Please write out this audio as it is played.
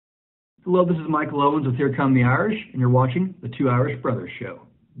Hello, this is Michael Owens with Here Come the Irish, and you're watching the Two Irish Brothers Show.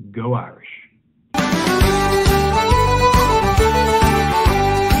 Go Irish.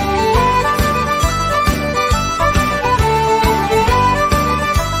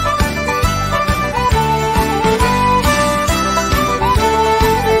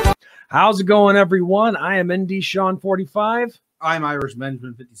 How's it going, everyone? I am ND Sean 45. I'm Irish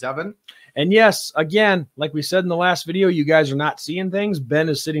Benjamin 57. And yes, again, like we said in the last video, you guys are not seeing things. Ben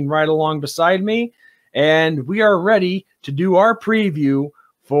is sitting right along beside me, and we are ready to do our preview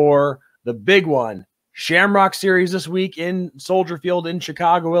for the big one. Shamrock Series this week in Soldier Field in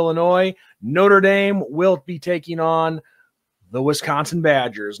Chicago, Illinois. Notre Dame will be taking on the Wisconsin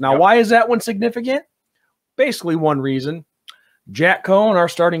Badgers. Now, why is that one significant? Basically one reason. Jack Coan, our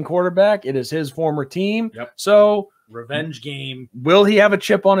starting quarterback, it is his former team. So revenge game. Will he have a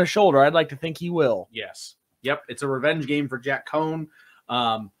chip on his shoulder? I'd like to think he will. Yes. Yep. It's a revenge game for Jack Coan.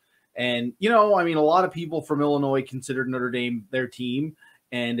 And, you know, I mean, a lot of people from Illinois consider Notre Dame their team.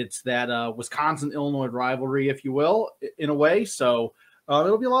 And it's that Wisconsin-Illinois rivalry, if you will, in a way. So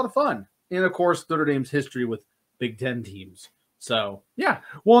it'll be a lot of fun. And, of course, Notre Dame's history with Big Ten teams. So, yeah.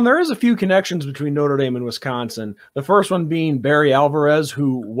 Well, and there is a few connections between Notre Dame and Wisconsin. The first one being Barry Alvarez,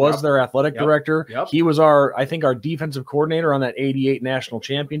 who was their athletic director. He was I think our defensive coordinator on that 88 national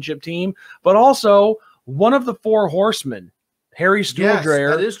championship team, but also one of the Four Horsemen, Harry Stuhldreher.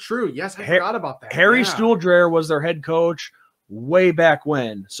 Yes, that is true. Yes, I forgot about that. Harry Stuhldreher was their head coach way back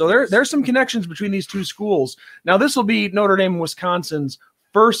when. So there's some connections between these two schools. Now, this will be Notre Dame and Wisconsin's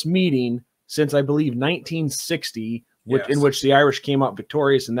first meeting since, I believe, 1960, in which the Irish came out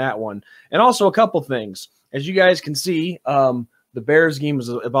victorious in that one. And also a couple things. As you guys can see, the Bears game is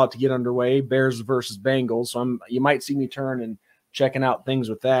about to get underway, Bears versus Bengals. So you might see me turn and checking out things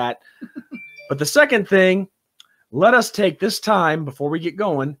with that. But the second thing, let us take this time before we get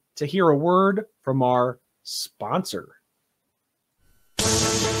going to hear a word from our sponsor.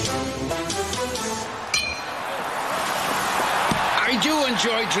 I do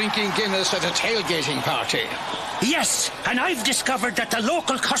enjoy drinking Guinness at a tailgating party. Yes, and I've discovered that the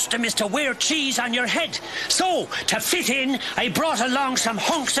local custom is to wear cheese on your head. So, to fit in, I brought along some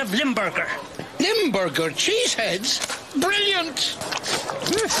hunks of Limburger. Limburger cheeseheads? Brilliant!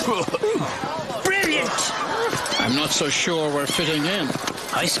 Brilliant! I'm not so sure we're fitting in.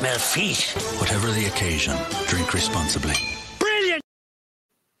 I smell feet. Whatever the occasion, drink responsibly. Brilliant!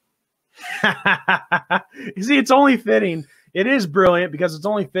 You see, it's only fitting. It is brilliant because it's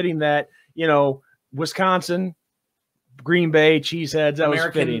only fitting that, you know, Wisconsin, Green Bay, cheeseheads, that was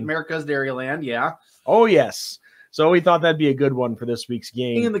fitting. America's Dairyland, yeah. Oh, yes. So we thought that'd be a good one for this week's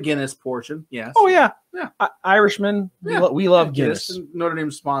game. And the Guinness portion, yes. Oh, yeah. Yeah. Irishmen, we love Guinness. Notre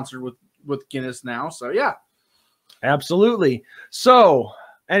Dame's sponsored with Guinness now, so yeah. Absolutely. So,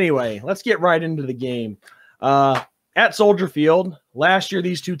 anyway, let's get right into the game. At Soldier Field, last year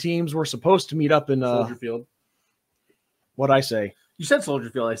these two teams were supposed to meet up in Soldier Field. What'd I say? You said Soldier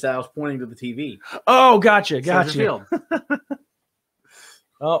Field. I said I was pointing to the TV. Oh, gotcha. Soldier Field.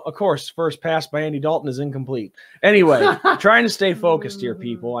 Oh, of course, first pass by Andy Dalton is incomplete. Anyway, trying to stay focused here,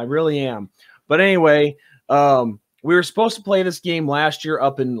 people. I really am. But anyway, we were supposed to play this game last year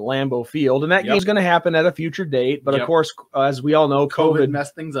up in Lambeau Field, and that game's going to happen at a future date. But, of course, as we all know, COVID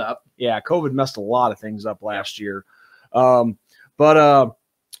messed things up. Yeah, COVID messed a lot of things up last year.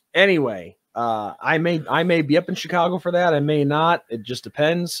 Anyway, I may be up in Chicago for that. I may not. It just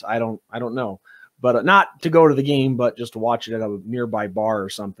depends. I don't know. But not to go to the game, but just to watch it at a nearby bar or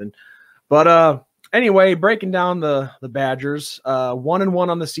something. But anyway, breaking down the Badgers, 1-1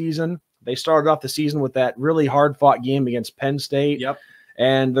 on the season. They started off the season with that really hard-fought game against Penn State.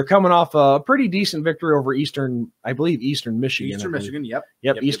 And they're coming off a pretty decent victory over Eastern Michigan. Eastern Michigan,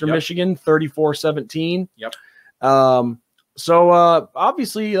 Eastern Michigan, 34-17. So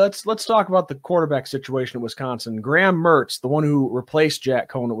obviously, let's talk about the quarterback situation at Wisconsin. Graham Mertz, the one who replaced Jack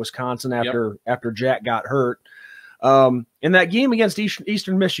Coan at Wisconsin after Jack got hurt. In that game against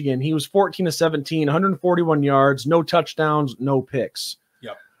Eastern Michigan, he was 14-17, 141 yards, no touchdowns, no picks.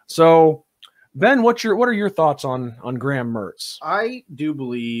 So, Ben, what are your thoughts on Graham Mertz? I do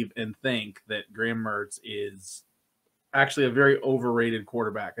believe and think that Graham Mertz is actually a very overrated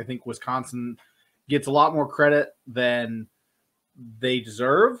quarterback. I think Wisconsin gets a lot more credit than they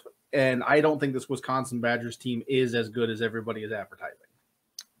deserve, and I don't think this Wisconsin Badgers team is as good as everybody is advertising.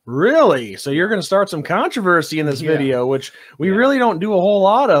 Really? So you're going to start some controversy in this video, which we really don't do a whole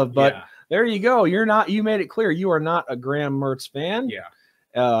lot of, but there you go. You made it clear you are not a Graham Mertz fan.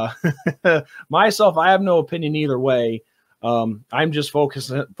 Myself, I have no opinion either way. I'm just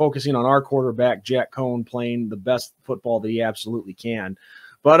focusing on our quarterback, Jack Coan, playing the best football that he absolutely can.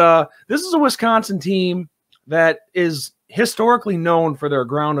 But this is a Wisconsin team that is historically known for their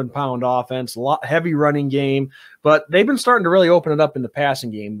ground and pound offense, heavy running game, but they've been starting to really open it up in the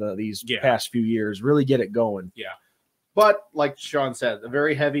passing game these past few years, really get it going. Yeah. But like Sean said, a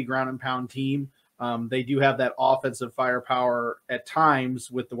very heavy ground and pound team. They do have that offensive firepower at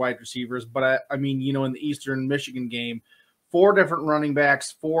times with the wide receivers. But I mean, you know, in the Eastern Michigan game, 4 different running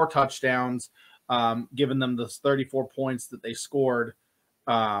backs, 4 touchdowns, giving them the 34 points that they scored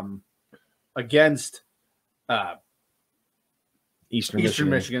against Eastern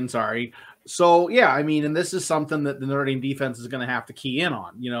Michigan. Sorry. So yeah, I mean, and this is something that the Notre Dame defense is going to have to key in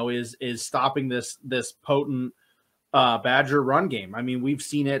on. You know, is stopping this potent Badger run game. I mean, we've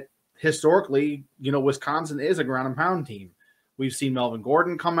seen it historically. You know, Wisconsin is a ground and pound team. We've seen Melvin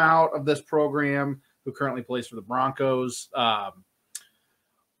Gordon come out of this program, who currently plays for the Broncos.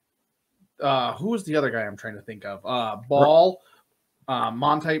 Who was the other guy I'm trying to think of? Ball.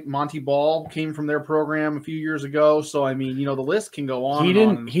 Monty Ball came from their program a few years ago. So, I mean, you know, the list can go on.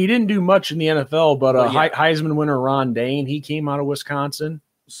 He didn't do much in the NFL, but Heisman winner Ron Dane, he came out of Wisconsin.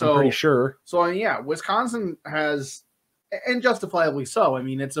 So, I'm pretty sure. So, yeah, Wisconsin has, and justifiably so, I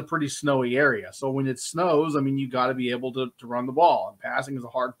mean, it's a pretty snowy area. So when it snows, I mean, you got to be able to run the ball, and passing is a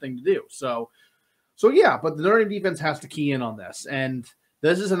hard thing to do. So yeah, but the Notre Dame defense has to key in on this. And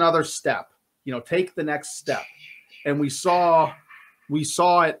this is another step, you know, take the next step. And we saw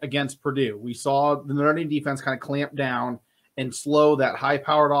it against Purdue. We saw the Notre Dame defense kind of clamp down and slow that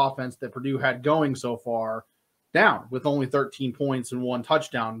high-powered offense that Purdue had going so far down, with only 13 points and 1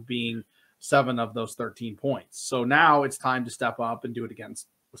 touchdown being 7 of those 13 points. So now it's time to step up and do it against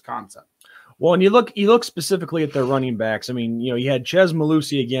Wisconsin. Well, and you look specifically at their running backs. I mean, you know, you had Ches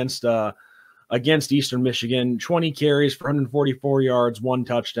Malusi against Eastern Michigan, 20 carries for 144 yards, 1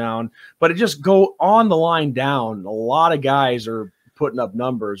 touchdown. But it just go on the line down. A lot of guys are putting up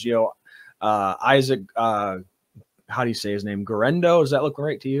numbers. You know, Isaac, how do you say his name? Guerendo? Does that look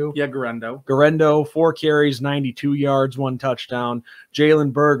right to you? Yeah, Guerendo. Guerendo, 4 carries, 92 yards, 1 touchdown.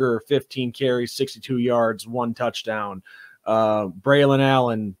 Jalen Berger, 15 carries, 62 yards, 1 touchdown. Braylon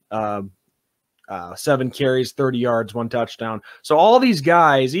Allen, 7 carries, 30 yards, 1 touchdown. So all these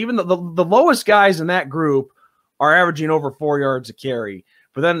guys, even the lowest guys in that group, are averaging over 4 yards a carry.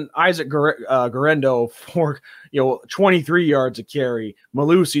 But then Isaac Guerendo, 23 yards a carry.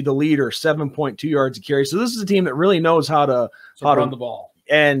 Malusi, the leader, 7.2 yards a carry. So this is a team that really knows how to run the ball.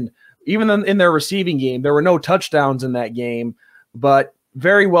 And even in their receiving game, there were no touchdowns in that game, but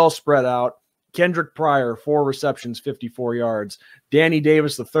very well spread out. Kendrick Pryor, 4 receptions, 54 yards. Danny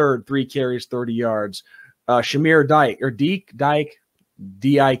Davis III, 3 carries, 30 yards. Shamir Dike,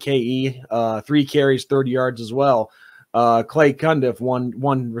 D-I-K-E, 3 carries, 30 yards as well. Clay Cundiff,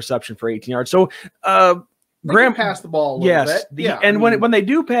 one reception for 18 yards. So Graham passed the ball a little bit. When they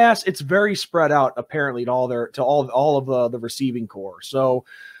do pass, it's very spread out apparently to all of the receiving core. So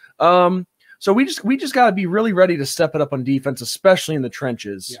we just got to be really ready to step it up on defense, especially in the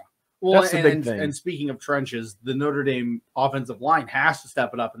trenches. Yeah. Well, that's the big thing. And speaking of trenches, the Notre Dame offensive line has to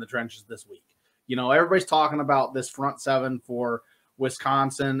step it up in the trenches this week. You know, everybody's talking about this front 7 for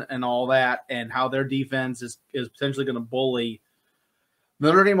Wisconsin and all that, and how their defense is potentially going to bully the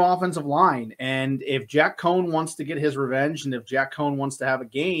Notre Dame offensive line. And if Jack Cohn wants to get his revenge, and if Jack Cohn wants to have a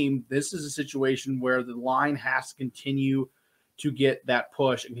game, this is a situation where the line has to continue to get that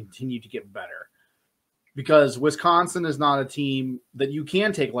push and continue to get better. Because Wisconsin is not a team that you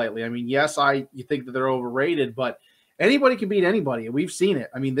can take lightly. I mean, yes, you think that they're overrated, but anybody can beat anybody. We've seen it.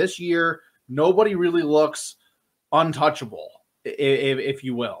 I mean, this year, nobody really looks untouchable, if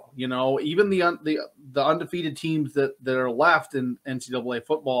you will. You know, even the undefeated teams that are left in NCAA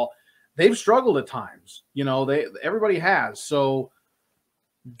football, they've struggled at times. You know, everybody has. So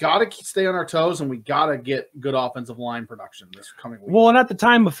got to stay on our toes, and we got to get good offensive line production this coming week. Well, and at the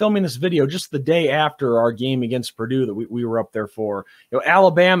time of filming this video, just the day after our game against Purdue that we were up there for, you know,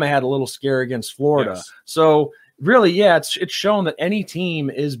 Alabama had a little scare against Florida. Yes. So really, yeah, it's shown that any team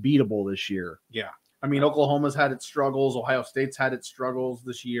is beatable this year. Yeah. I mean, Oklahoma's had its struggles. Ohio State's had its struggles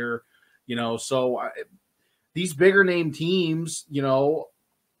this year. You know, so these bigger name teams, you know,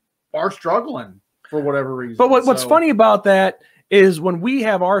 are struggling for whatever reason. But what's funny about that is when we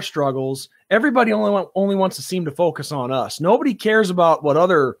have our struggles, everybody only wants to seem to focus on us. Nobody cares about what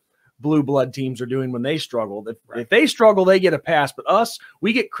other blue blood teams are doing when they struggle. If they struggle, they get a pass. But us,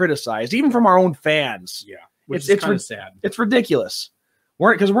 we get criticized, even from our own fans. Yeah, which is kind of sad. It's ridiculous.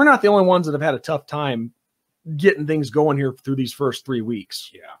 Because we're not the only ones that have had a tough time getting things going here through these first 3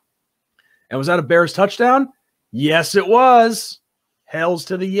 weeks. Yeah. And was that a Bears touchdown? Yes, it was. Hells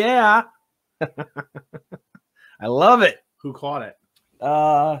to the yeah. I love it. Who caught it?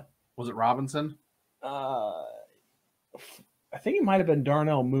 Was it Robinson? I think it might have been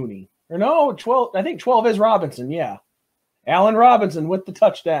Darnell Mooney. Or no, 12. I think 12 is Robinson. Yeah. Allen Robinson with the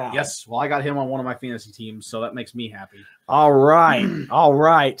touchdown. Yes. Well, I got him on one of my fantasy teams, so that makes me happy. All right. All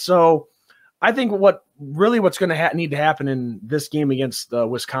right. So I think what's going to need to happen in this game against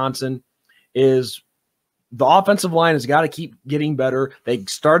Wisconsin is the offensive line has got to keep getting better. They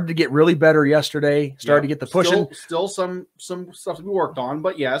started to get really better yesterday, started to get the pushing. Still some stuff to be worked on,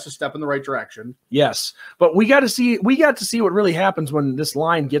 but yeah, it's a step in the right direction. Yes. But we got to see what really happens when this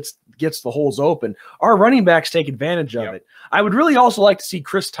line gets the holes open. Our running backs take advantage of it. I would really also like to see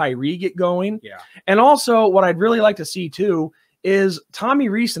Chris Tyree get going. Yeah. And also what I'd really like to see too is Tommy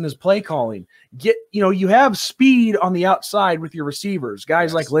Rees in his play calling. You have speed on the outside with your receivers,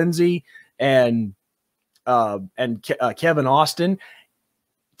 guys like Lindsey and Kevin Austin.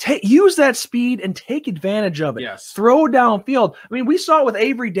 Use that speed and take advantage of it. Yes. Throw downfield. I mean, we saw it with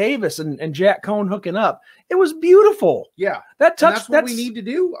Avery Davis and Jack Cohn hooking up. It was beautiful. Yeah. That's what we need to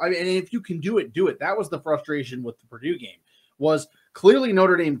do. I mean, and if you can do it, do it. That was the frustration with the Purdue game, was clearly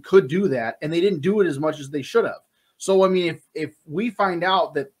Notre Dame could do that, and they didn't do it as much as they should have. So, I mean, if we find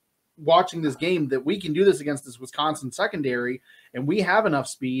out that watching this game that we can do this against this Wisconsin secondary and we have enough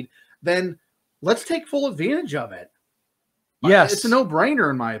speed, then let's take full advantage of it. Yes. It's a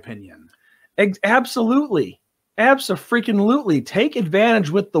no-brainer in my opinion. Absolutely. Abso-freaking-lutely. Take advantage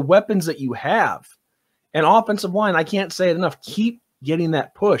with the weapons that you have. And offensive line, I can't say it enough. Keep getting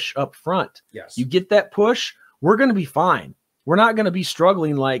that push up front. Yes. You get that push, we're going to be fine. We're not going to be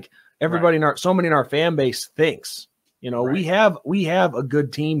struggling like everybody so many in our fan base thinks. We have a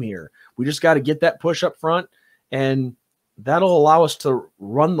good team here. We just got to get that push up front, and that'll allow us to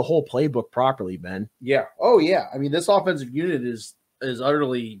run the whole playbook properly, Ben. Yeah. Oh, yeah. I mean, this offensive unit is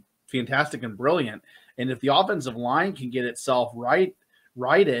utterly fantastic and brilliant. And if the offensive line can get itself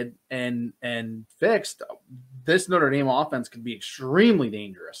righted and fixed, this Notre Dame offense could be extremely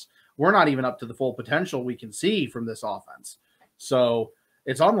dangerous. We're not even up to the full potential we can see from this offense. So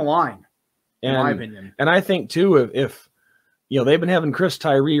it's on the line, in my opinion. And I think, too, if they've been having Chris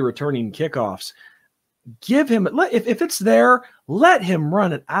Tyree returning kickoffs, give him, if it's there, let him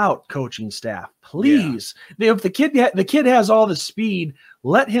run it out, coaching staff, please. Yeah. If the kid has all the speed,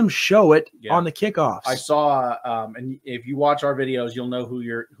 let him show it on the kickoffs. I saw, and if you watch our videos, you'll know who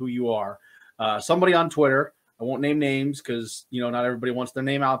you are. Somebody on Twitter, I won't name names because not everybody wants their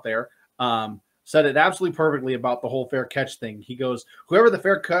name out there. Said it absolutely perfectly about the whole fair catch thing. He goes, "Whoever the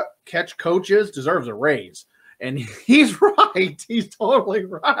fair catch coach is deserves a raise." And he's right. He's totally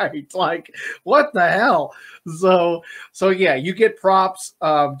right. Like, what the hell? So yeah, you get props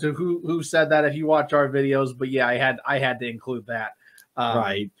to who said that if you watch our videos. But yeah, I had to include that.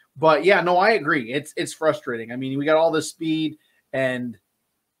 Right. But yeah, no, I agree. It's frustrating. I mean, we got all this speed and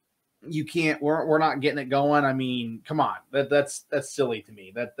you can't. We're not getting it going. I mean, come on. That's silly to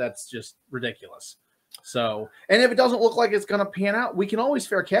me. That's just ridiculous. So, and if it doesn't look like it's going to pan out, we can always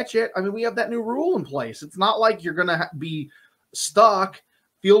fair catch it. I mean, we have that new rule in place. It's not like you're going to be stuck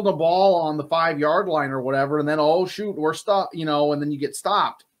fielding a ball on the 5-yard line or whatever, and then, oh, shoot, we're stuck, and then you get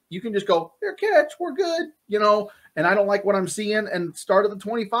stopped. You can just go, fair catch, we're good, and I don't like what I'm seeing, and start at the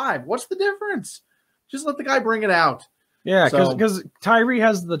 25. What's the difference? Just let the guy bring it out. Yeah, because Tyree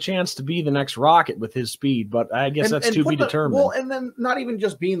has the chance to be the next Rocket with his speed, but I guess that's to be determined. Well, and then not even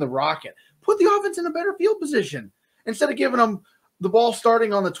just being the Rocket. Put the offense in a better field position. Instead of giving them the ball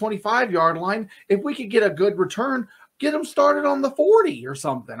starting on the 25-yard line, if we could get a good return, get them started on the 40 or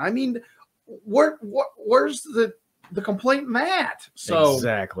something. I mean, where's the complaint in that? So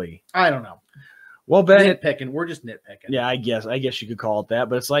exactly. I don't know. Well, Ben, nitpicking. We're just nitpicking. Yeah, I guess you could call it that,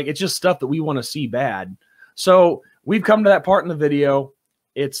 but it's just stuff that we want to see bad. So we've come to that part in the video.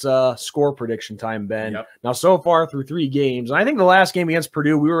 It's score prediction time, Ben. Yep. Now, so far through 3 games, and I think the last game against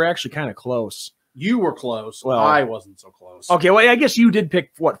Purdue, we were actually kind of close. You were close. Well, I wasn't so close. Okay, well, I guess you did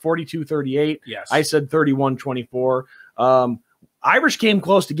pick, 42-38? Yes. I said 31-24. Irish came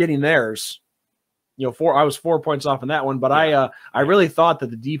close to getting theirs. I was 4 points off in that one, but I really thought that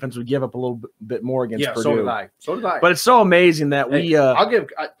the defense would give up a little bit more against Purdue. So did I. But it's so amazing that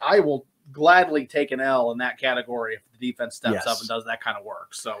I will gladly take an L in that category if the defense steps up and does that kind of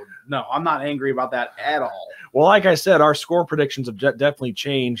work. So, no, I'm not angry about that at all. Well, like I said, our score predictions have definitely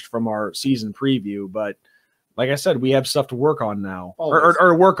changed from our season preview, but like I said, we have stuff to work on now.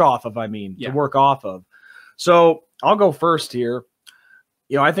 Or work off of, to work off of. So, I'll go first here.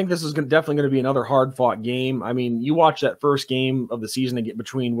 I think this is definitely going to be another hard-fought game. I mean, you watch that first game of the season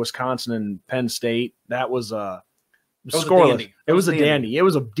between Wisconsin and Penn State. That was scoreless. It was a dandy. It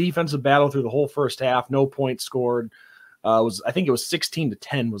was a defensive battle through the whole first half. No points scored. I think it was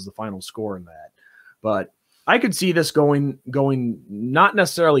 16-10 was the final score in that. But I could see this going not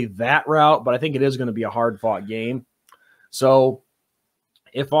necessarily that route, but I think it is going to be a hard-fought game. So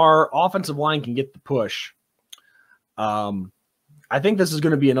if our offensive line can get the push, I think this is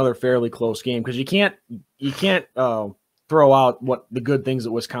going to be another fairly close game because you can't throw out what the good things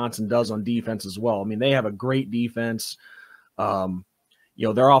that Wisconsin does on defense as well. I mean, they have a great defense.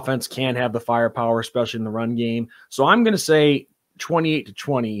 Their offense can have the firepower, especially in the run game. So I'm going to say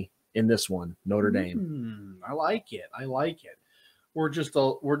 28-20 in this one, Notre Dame. I like it. We're just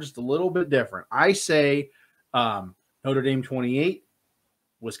a little bit different. I say Notre Dame 28,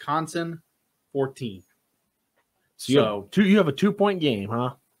 Wisconsin 14. So you have a 2-point game,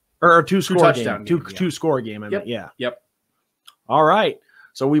 huh? Or a two-score game. Two-score game. Yep. All right.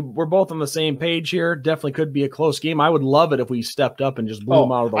 So we're both on the same page here. Definitely could be a close game. I would love it if we stepped up and just blew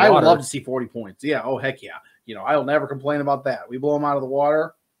them out of the water. I would love to see 40 points. Yeah. Oh, heck yeah. I'll never complain about that. We blow them out of the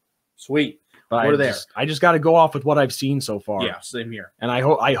water. Sweet. But we're there. I just got to go off with what I've seen so far. Yeah, same here. And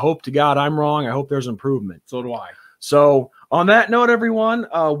I hope to God I'm wrong. I hope there's improvement. So do I. So on that note, everyone,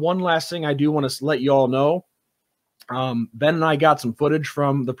 one last thing I do want to let you all know. Ben and I got some footage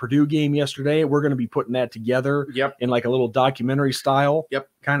from the Purdue game yesterday. We're going to be putting that together in like a little documentary style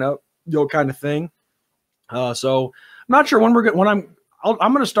kind of thing. So I'm not sure when I'm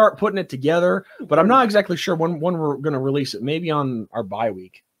going to start putting it together, but I'm not exactly sure when we're going to release it. Maybe on our bye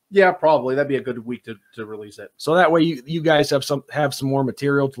week. Yeah, probably. That'd be a good week to release it. So that way you guys have some more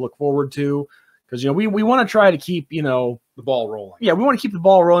material to look forward to. Because, we want to try to keep, the ball rolling. Yeah, we want to keep the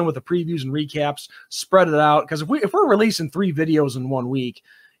ball rolling with the previews and recaps, spread it out. Because if we're releasing 3 videos in 1 week,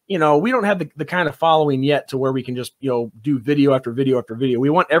 we don't have the kind of following yet to where we can just, do video after video after video. We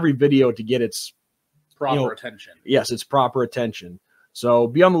want every video to get its proper attention. Yes, it's proper attention. So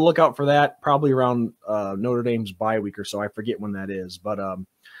be on the lookout for that, probably around Notre Dame's bye week or so. I forget when that is. But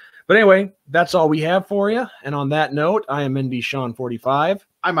anyway, that's all we have for you. And on that note, I am NB Sean 45.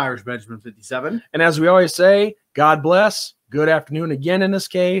 I'm Irish Benjamin 57. And as we always say, God bless, good afternoon again in this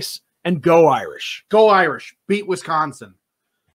case, and go Irish. Go Irish. Beat Wisconsin.